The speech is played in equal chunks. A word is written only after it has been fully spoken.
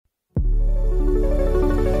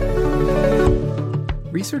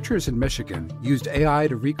Researchers in Michigan used AI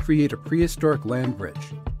to recreate a prehistoric land bridge,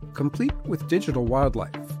 complete with digital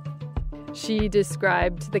wildlife. She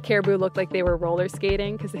described the caribou looked like they were roller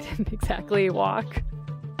skating because they didn't exactly walk.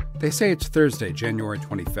 They say it's Thursday, January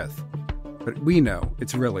 25th, but we know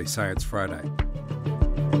it's really Science Friday.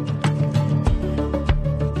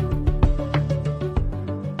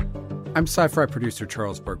 I'm sci-fi producer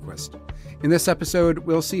Charles Bergquist. In this episode,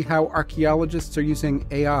 we'll see how archaeologists are using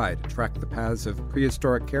AI to track the paths of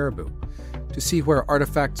prehistoric caribou, to see where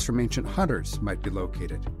artifacts from ancient hunters might be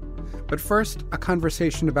located. But first, a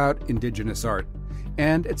conversation about Indigenous art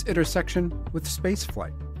and its intersection with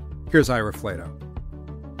spaceflight. Here's Ira Flato.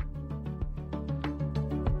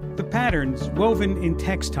 The patterns woven in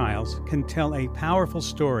textiles can tell a powerful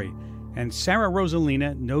story, and Sarah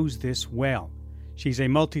Rosalina knows this well. She's a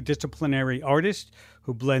multidisciplinary artist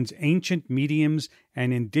who blends ancient mediums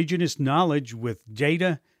and indigenous knowledge with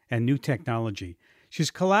data and new technology.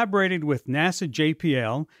 She's collaborated with NASA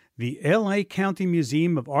JPL, the LA County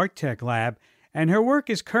Museum of Art Tech Lab, and her work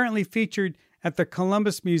is currently featured at the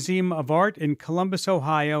Columbus Museum of Art in Columbus,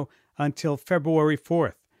 Ohio, until February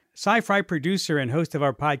 4th. Sci-fi producer and host of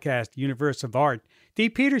our podcast, Universe of Art, Dee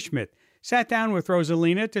Peterschmidt, sat down with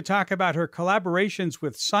Rosalina to talk about her collaborations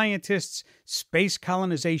with scientists, space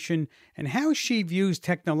colonization, and how she views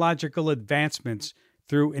technological advancements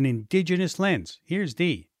through an indigenous lens. Here's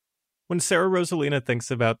Dee. When Sarah Rosalina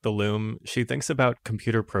thinks about the loom, she thinks about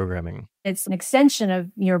computer programming. It's an extension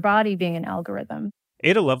of your body being an algorithm.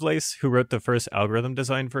 Ada Lovelace, who wrote the first algorithm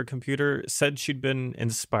design for a computer, said she'd been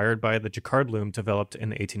inspired by the Jacquard loom developed in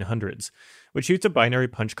the 1800s, which used a binary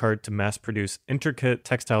punch card to mass-produce intricate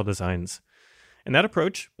textile designs. And that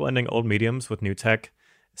approach, blending old mediums with new tech,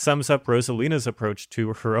 sums up Rosalina's approach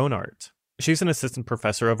to her own art. She's an assistant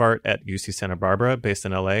professor of art at UC Santa Barbara, based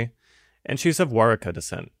in LA, and she's of Waraka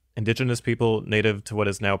descent, indigenous people native to what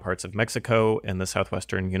is now parts of Mexico and the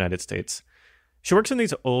southwestern United States. She works in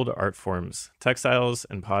these old art forms, textiles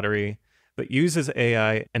and pottery, but uses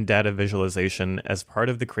AI and data visualization as part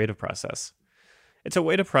of the creative process. It's a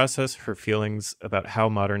way to process her feelings about how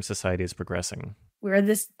modern society is progressing. We're at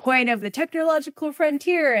this point of the technological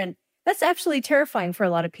frontier, and that's actually terrifying for a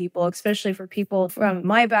lot of people, especially for people from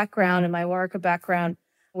my background and my Waraka background.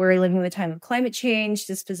 We're living in the time of climate change,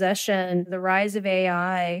 dispossession, the rise of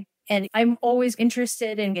AI. And I'm always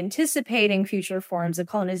interested in anticipating future forms of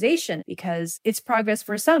colonization because it's progress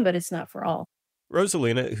for some, but it's not for all.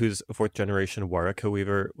 Rosalina, who's a fourth-generation Waraka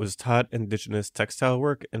weaver, was taught indigenous textile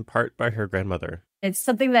work in part by her grandmother. It's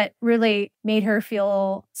something that really made her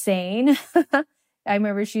feel sane. I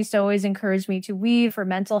remember she used to always encourage me to weave for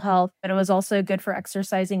mental health, but it was also good for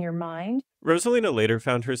exercising your mind. Rosalina later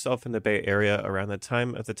found herself in the Bay Area around the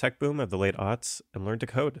time of the tech boom of the late aughts and learned to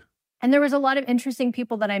code. And there was a lot of interesting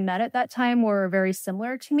people that I met at that time were very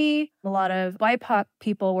similar to me. A lot of BIPOC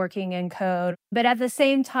people working in code. But at the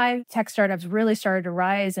same time, tech startups really started to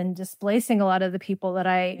rise and displacing a lot of the people that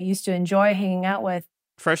I used to enjoy hanging out with.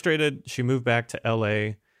 Frustrated, she moved back to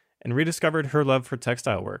LA and rediscovered her love for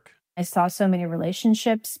textile work. I saw so many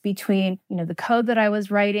relationships between, the code that I was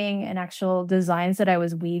writing and actual designs that I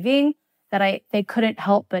was weaving that they couldn't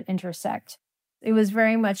help but intersect. It was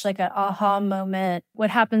very much like an aha moment. What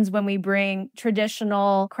happens when we bring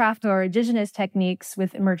traditional craft or indigenous techniques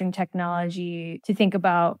with emerging technology to think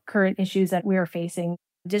about current issues that we are facing?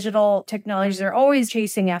 Digital technologies are always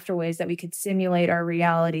chasing after ways that we could simulate our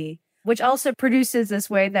reality, which also produces this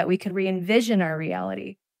way that we could re-envision our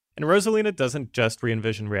reality. And Rosalina doesn't just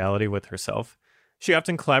re-envision reality with herself. She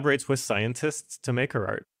often collaborates with scientists to make her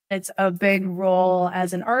art. It's a big role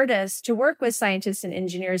as an artist to work with scientists and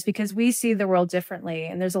engineers because we see the world differently,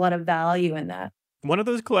 and there's a lot of value in that. One of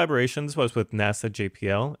those collaborations was with NASA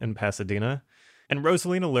JPL in Pasadena, and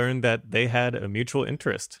Rosalina learned that they had a mutual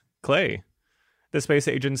interest, clay. The space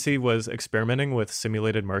agency was experimenting with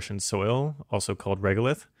simulated Martian soil, also called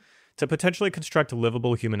regolith, to potentially construct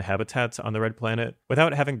livable human habitats on the red planet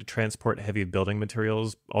without having to transport heavy building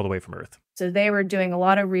materials all the way from Earth. So they were doing a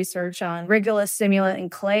lot of research on regolith, simulant, and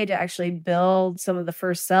clay to actually build some of the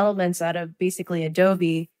first settlements out of basically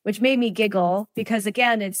adobe, which made me giggle because,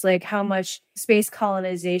 again, it's like how much space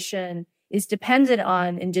colonization is dependent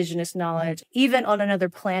on indigenous knowledge, even on another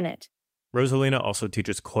planet. Rosalina also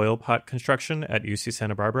teaches coil pot construction at UC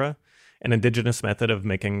Santa Barbara, an indigenous method of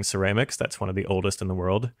making ceramics that's one of the oldest in the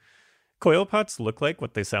world. Coil pots look like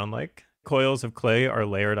what they sound like. Coils of clay are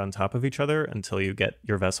layered on top of each other until you get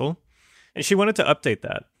your vessel. And she wanted to update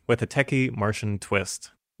that with a techie Martian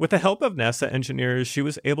twist. With the help of NASA engineers, she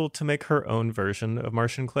was able to make her own version of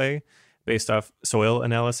Martian clay based off soil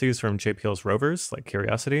analyses from JPL's rovers, like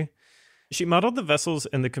Curiosity. She modeled the vessels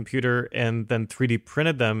in the computer and then 3D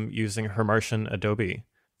printed them using her Martian Adobe.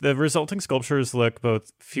 The resulting sculptures look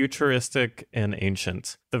both futuristic and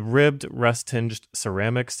ancient. The ribbed, rust-tinged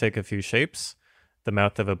ceramics take a few shapes: the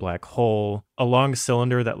mouth of a black hole, a long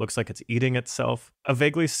cylinder that looks like it's eating itself, a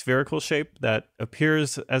vaguely spherical shape that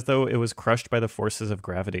appears as though it was crushed by the forces of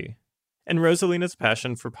gravity. And Rosalina's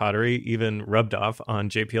passion for pottery even rubbed off on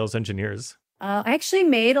JPL's engineers. I actually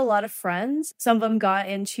made a lot of friends. Some of them got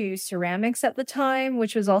into ceramics at the time,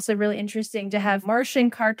 which was also really interesting to have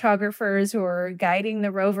Martian cartographers who are guiding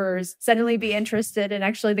the rovers suddenly be interested in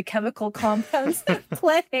actually the chemical compounds of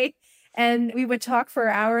clay. And we would talk for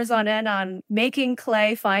hours on end on making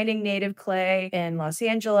clay, finding native clay in Los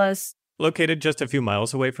Angeles. Located just a few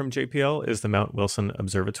miles away from JPL is the Mount Wilson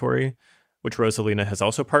Observatory, which Rosalina has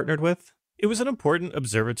also partnered with. It was an important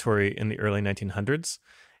observatory in the early 1900s.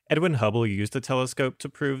 Edwin Hubble used the telescope to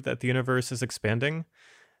prove that the universe is expanding,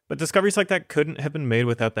 but discoveries like that couldn't have been made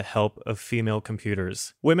without the help of female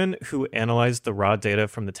computers, women who analyzed the raw data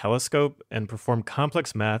from the telescope and performed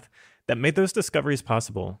complex math that made those discoveries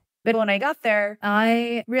possible. But when I got there,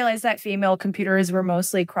 I realized that female computers were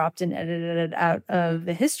mostly cropped and edited out of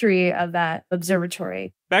the history of that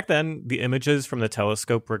observatory. Back then, the images from the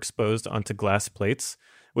telescope were exposed onto glass plates,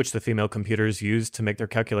 which the female computers used to make their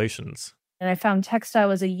calculations. And I found textile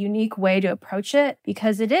was a unique way to approach it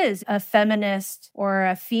because it is a feminist or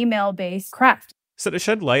a female-based craft. So to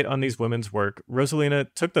shed light on these women's work, Rosalina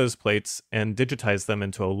took those plates and digitized them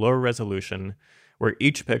into a lower resolution where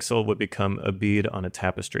each pixel would become a bead on a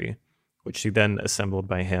tapestry, which she then assembled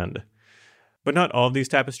by hand. But not all of these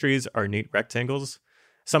tapestries are neat rectangles.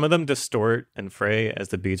 Some of them distort and fray as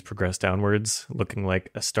the beads progress downwards, looking like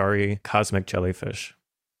a starry cosmic jellyfish.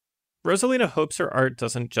 Rosalina hopes her art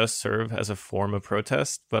doesn't just serve as a form of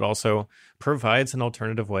protest, but also provides an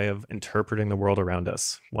alternative way of interpreting the world around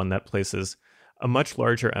us, one that places a much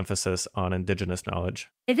larger emphasis on Indigenous knowledge.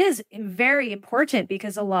 It is very important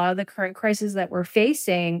because a lot of the current crises that we're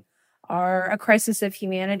facing are a crisis of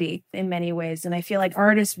humanity in many ways. And I feel like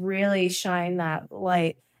artists really shine that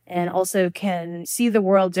light and also can see the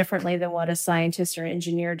world differently than what a scientist or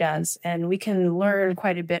engineer does. And we can learn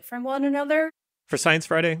quite a bit from one another. For Science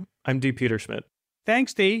Friday, I'm D. Peter Schmidt.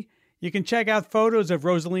 Thanks, Dee. You can check out photos of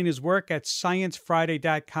Rosalina's work at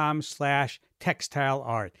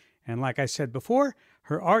sciencefriday.com/textileart. And like I said before,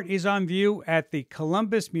 her art is on view at the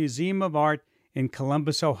Columbus Museum of Art in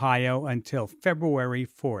Columbus, Ohio until February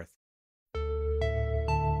 4th.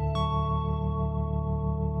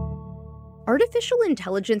 Artificial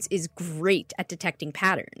intelligence is great at detecting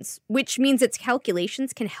patterns, which means its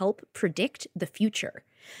calculations can help predict the future.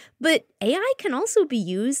 But AI can also be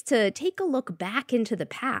used to take a look back into the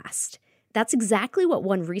past. That's exactly what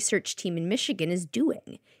one research team in Michigan is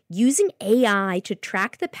doing, using AI to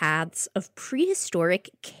track the paths of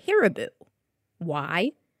prehistoric caribou.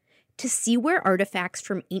 Why? To see where artifacts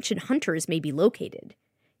from ancient hunters may be located.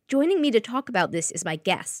 Joining me to talk about this is my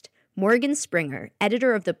guest, Morgan Springer,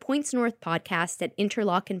 editor of the Points North podcast at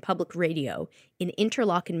Interlochen Public Radio in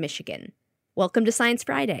Interlochen, Michigan. Welcome to Science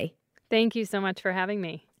Friday. Thank you so much for having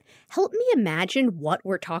me. Help me imagine what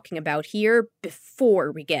we're talking about here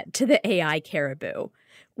before we get to the AI caribou.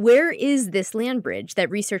 Where is this land bridge that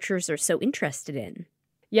researchers are so interested in?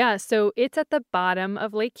 Yeah, so it's at the bottom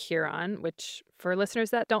of Lake Huron, which, for listeners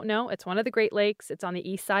that don't know, it's one of the Great Lakes. It's on the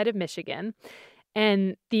east side of Michigan.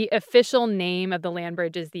 And the official name of the land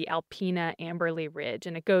bridge is the Alpena Amberley Ridge,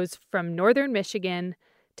 and it goes from northern Michigan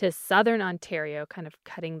to southern Ontario, kind of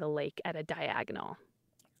cutting the lake at a diagonal.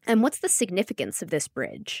 And what's the significance of this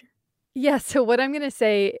bridge? Yeah, so what I'm going to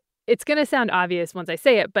say, it's going to sound obvious once I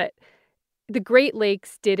say it, but the Great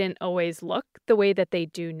Lakes didn't always look the way that they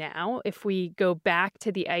do now. If we go back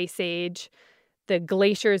to the Ice Age, the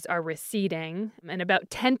glaciers are receding, and about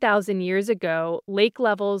 10,000 years ago, lake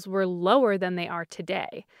levels were lower than they are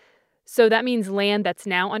today. So that means land that's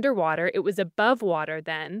now underwater, it was above water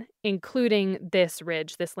then, including this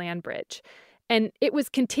ridge, this land bridge. And it was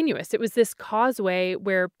continuous. It was this causeway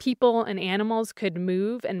where people and animals could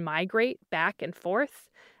move and migrate back and forth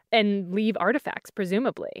and leave artifacts,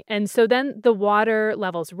 presumably. And so then the water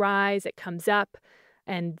levels rise, it comes up,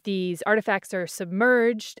 and these artifacts are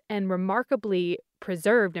submerged and remarkably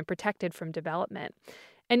preserved and protected from development.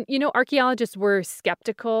 And, archaeologists were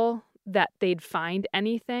skeptical that they'd find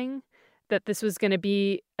anything, that this was going to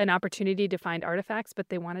be an opportunity to find artifacts, but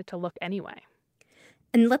they wanted to look anyway.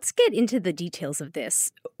 And let's get into the details of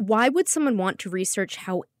this. Why would someone want to research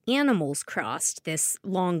how animals crossed this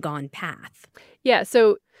long-gone path? Yeah,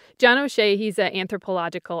 so John O'Shea, he's an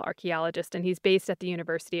anthropological archaeologist, and he's based at the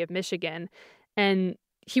University of Michigan. And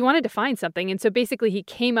he wanted to find something. And so basically he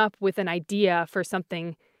came up with an idea for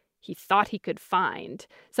something he thought he could find,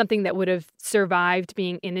 something that would have survived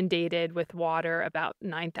being inundated with water about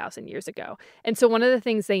 9,000 years ago. And so one of the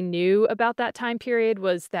things they knew about that time period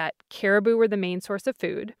was that caribou were the main source of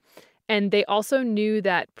food. And they also knew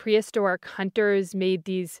that prehistoric hunters made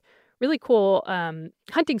these really cool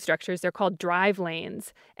hunting structures. They're called drive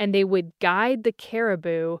lanes, and they would guide the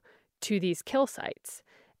caribou to these kill sites.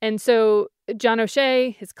 And so John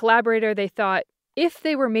O'Shea, his collaborator, they thought if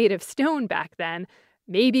they were made of stone back then,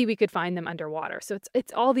 maybe we could find them underwater. So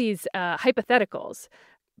it's all these hypotheticals,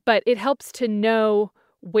 but it helps to know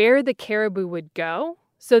where the caribou would go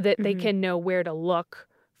so that they can know where to look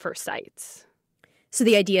for sites. So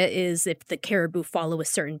the idea is if the caribou follow a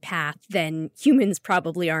certain path, then humans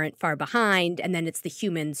probably aren't far behind, and then it's the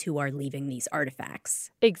humans who are leaving these artifacts.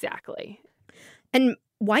 Exactly. And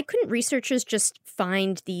why couldn't researchers just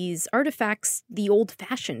find these artifacts the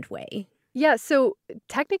old-fashioned way? Yeah, so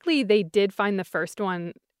technically they did find the first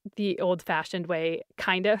one the old-fashioned way,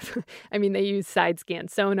 kind of. I mean, they used side-scan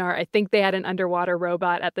sonar. I think they had an underwater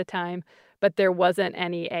robot at the time, but there wasn't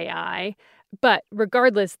any AI. But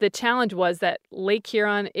regardless, the challenge was that Lake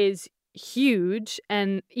Huron is huge,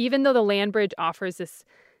 and even though the land bridge offers this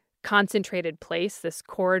concentrated place, this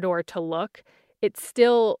corridor to look, it's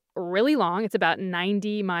still really long. It's about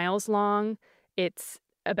 90 miles long. It's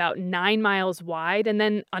about 9 miles wide. And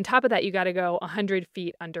then on top of that, you got to go 100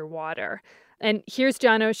 feet underwater. And here's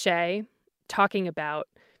John O'Shea talking about,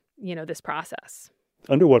 this process.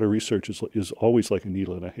 Underwater research is always like a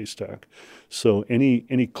needle in a haystack. So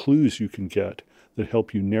any clues you can get that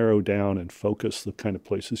help you narrow down and focus the kind of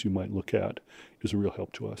places you might look at is a real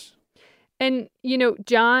help to us. And,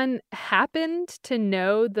 John happened to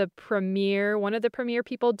know one of the premier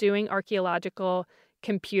people doing archaeological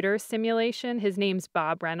computer simulation. His name's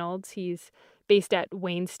Bob Reynolds. He's based at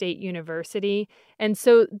Wayne State University. And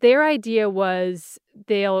so their idea was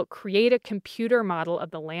they'll create a computer model of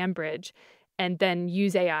the land bridge and then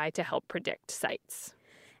use AI to help predict sites.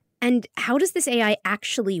 And how does this AI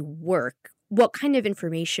actually work? What kind of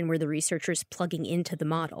information were the researchers plugging into the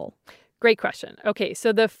model? Great question. Okay,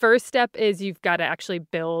 so the first step is you've got to actually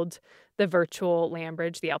build the virtual land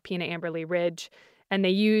bridge, the Alpena Amberley Ridge, and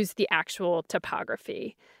they use the actual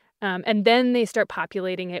topography. And then they start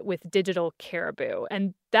populating it with digital caribou.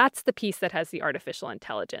 And that's the piece that has the artificial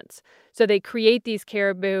intelligence. So they create these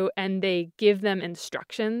caribou and they give them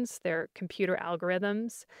instructions. They're computer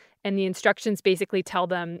algorithms. And the instructions basically tell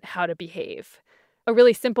them how to behave. A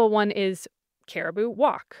really simple one is caribou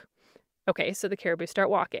walk. Okay, so the caribou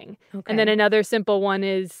start walking. Okay. And then another simple one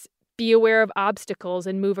is be aware of obstacles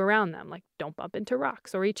and move around them, like don't bump into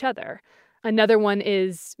rocks or each other. Another one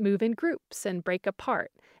is move in groups and break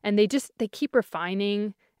apart. And they keep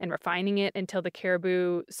refining it until the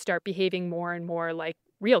caribou start behaving more and more like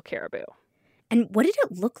real caribou. And what did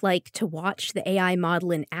it look like to watch the AI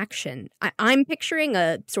model in action? I'm picturing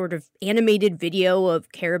a sort of animated video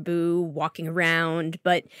of caribou walking around,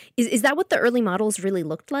 but is that what the early models really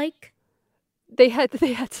looked like? They had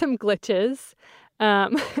some glitches.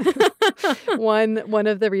 One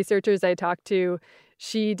of the researchers I talked to,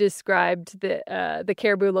 she described the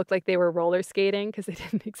caribou looked like they were roller skating because they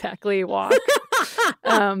didn't exactly walk.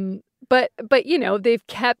 But they've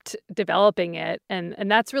kept developing it, and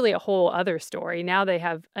that's really a whole other story. Now they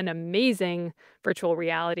have an amazing virtual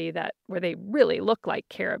reality where they really look like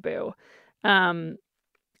caribou.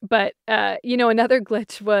 But another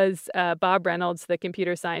glitch was Bob Reynolds, the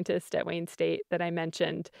computer scientist at Wayne State that I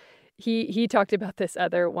mentioned. He talked about this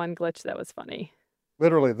other one glitch that was funny.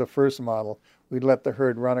 Literally, the first model, we'd let the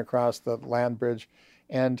herd run across the land bridge,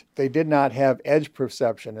 and they did not have edge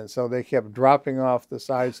perception, and so they kept dropping off the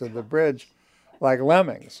sides of the bridge like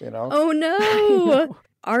lemmings, Oh, no.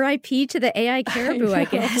 R.I.P. to the AI caribou, I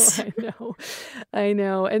guess. I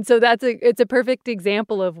know. And so it's a perfect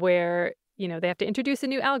example of where, they have to introduce a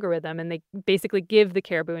new algorithm and they basically give the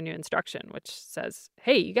caribou a new instruction, which says,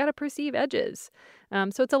 hey, you got to perceive edges.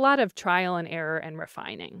 So it's a lot of trial and error and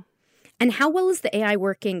refining. And how well is the AI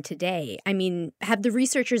working today? I mean, have the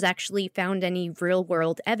researchers actually found any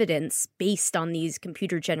real-world evidence based on these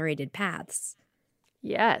computer-generated paths?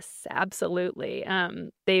 Yes, absolutely.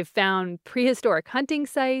 They've found prehistoric hunting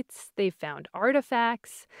sites. They've found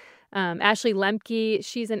artifacts. Ashley Lemke,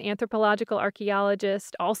 she's an anthropological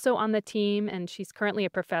archaeologist also on the team, and she's currently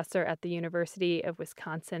a professor at the University of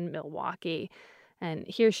Wisconsin-Milwaukee. And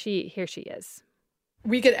here she is.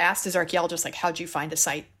 We get asked as archaeologists, like, how'd you find a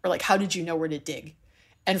site? Or like, how did you know where to dig?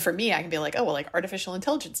 And for me, I can be like, oh, well, like artificial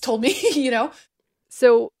intelligence told me,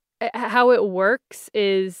 So how it works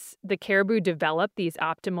is the caribou develop these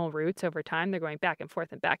optimal routes over time. They're going back and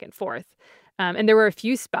forth and back and forth. And there were a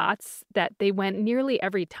few spots that they went nearly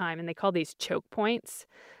every time, and they call these choke points.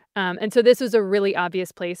 And so this was a really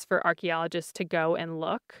obvious place for archaeologists to go and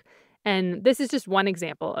look. And this is just one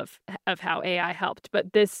example of how AI helped.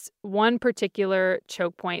 But this one particular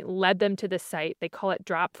choke point led them to the site. They call it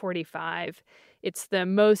Drop 45. It's the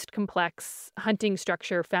most complex hunting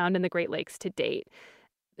structure found in the Great Lakes to date.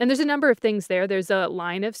 And there's a number of things there. There's a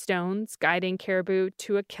line of stones guiding caribou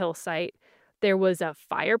to a kill site. There was a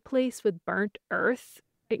fireplace with burnt earth.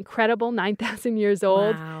 Incredible, 9,000 years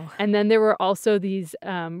old. Wow. And then there were also these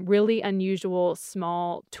really unusual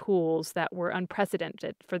small tools that were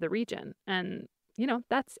unprecedented for the region. And,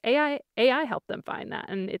 that's AI helped them find that.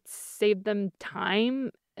 And it saved them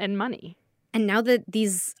time and money. And now that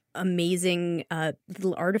these amazing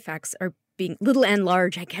little artifacts are being, little and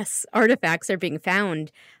large, I guess, artifacts are being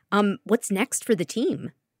found, what's next for the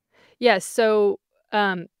team? Yes, so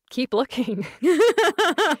keep looking.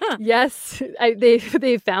 Yes,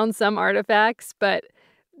 they found some artifacts, but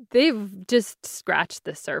they've just scratched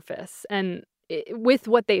the surface. And with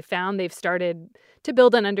what they found, they've started to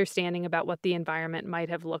build an understanding about what the environment might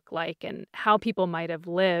have looked like and how people might have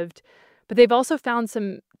lived. But they've also found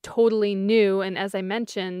some totally new and, as I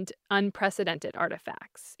mentioned, unprecedented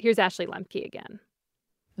artifacts. Here's Ashley Lemke again.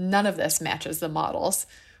 None of this matches the models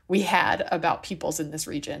we had about peoples in this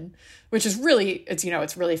region, which is really,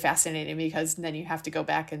 it's really fascinating, because then you have to go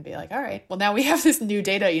back and be like, all right, well, now we have this new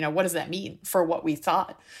data, what does that mean for what we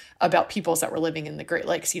thought about peoples that were living in the Great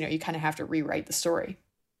Lakes? You kind of have to rewrite the story.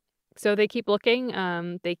 So they keep looking,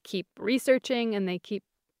 they keep researching, and they keep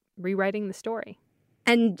rewriting the story.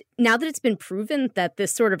 And now that it's been proven that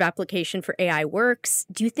this sort of application for AI works,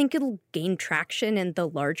 do you think it'll gain traction in the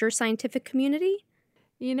larger scientific community?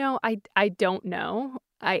 I don't know.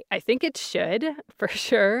 I think it should, for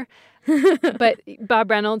sure. But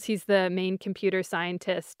Bob Reynolds, he's the main computer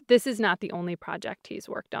scientist. This is not the only project he's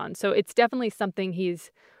worked on. So it's definitely something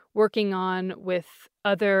he's working on with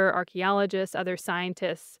other archaeologists, other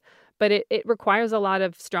scientists. But it requires a lot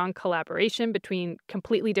of strong collaboration between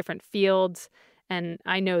completely different fields. And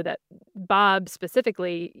I know that Bob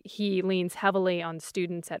specifically, he leans heavily on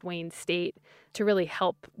students at Wayne State to really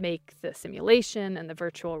help make the simulation and the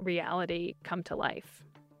virtual reality come to life.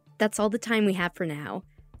 That's all the time we have for now.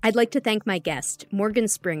 I'd like to thank my guest, Morgan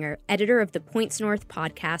Springer, editor of the Points North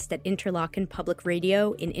podcast at Interlochen Public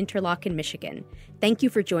Radio in Interlochen, Michigan. Thank you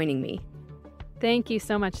for joining me. Thank you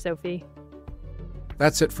so much, Sophie.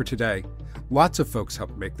 That's it for today. Lots of folks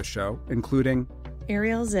helped make the show, including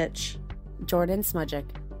Ariel Zich, Jordan Smudgick,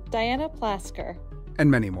 Diana Plasker, and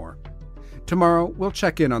many more. Tomorrow, we'll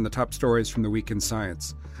check in on the top stories from the week in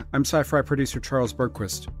science. I'm sci-fi producer Charles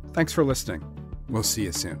Bergquist. Thanks for listening. We'll see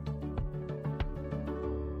you soon.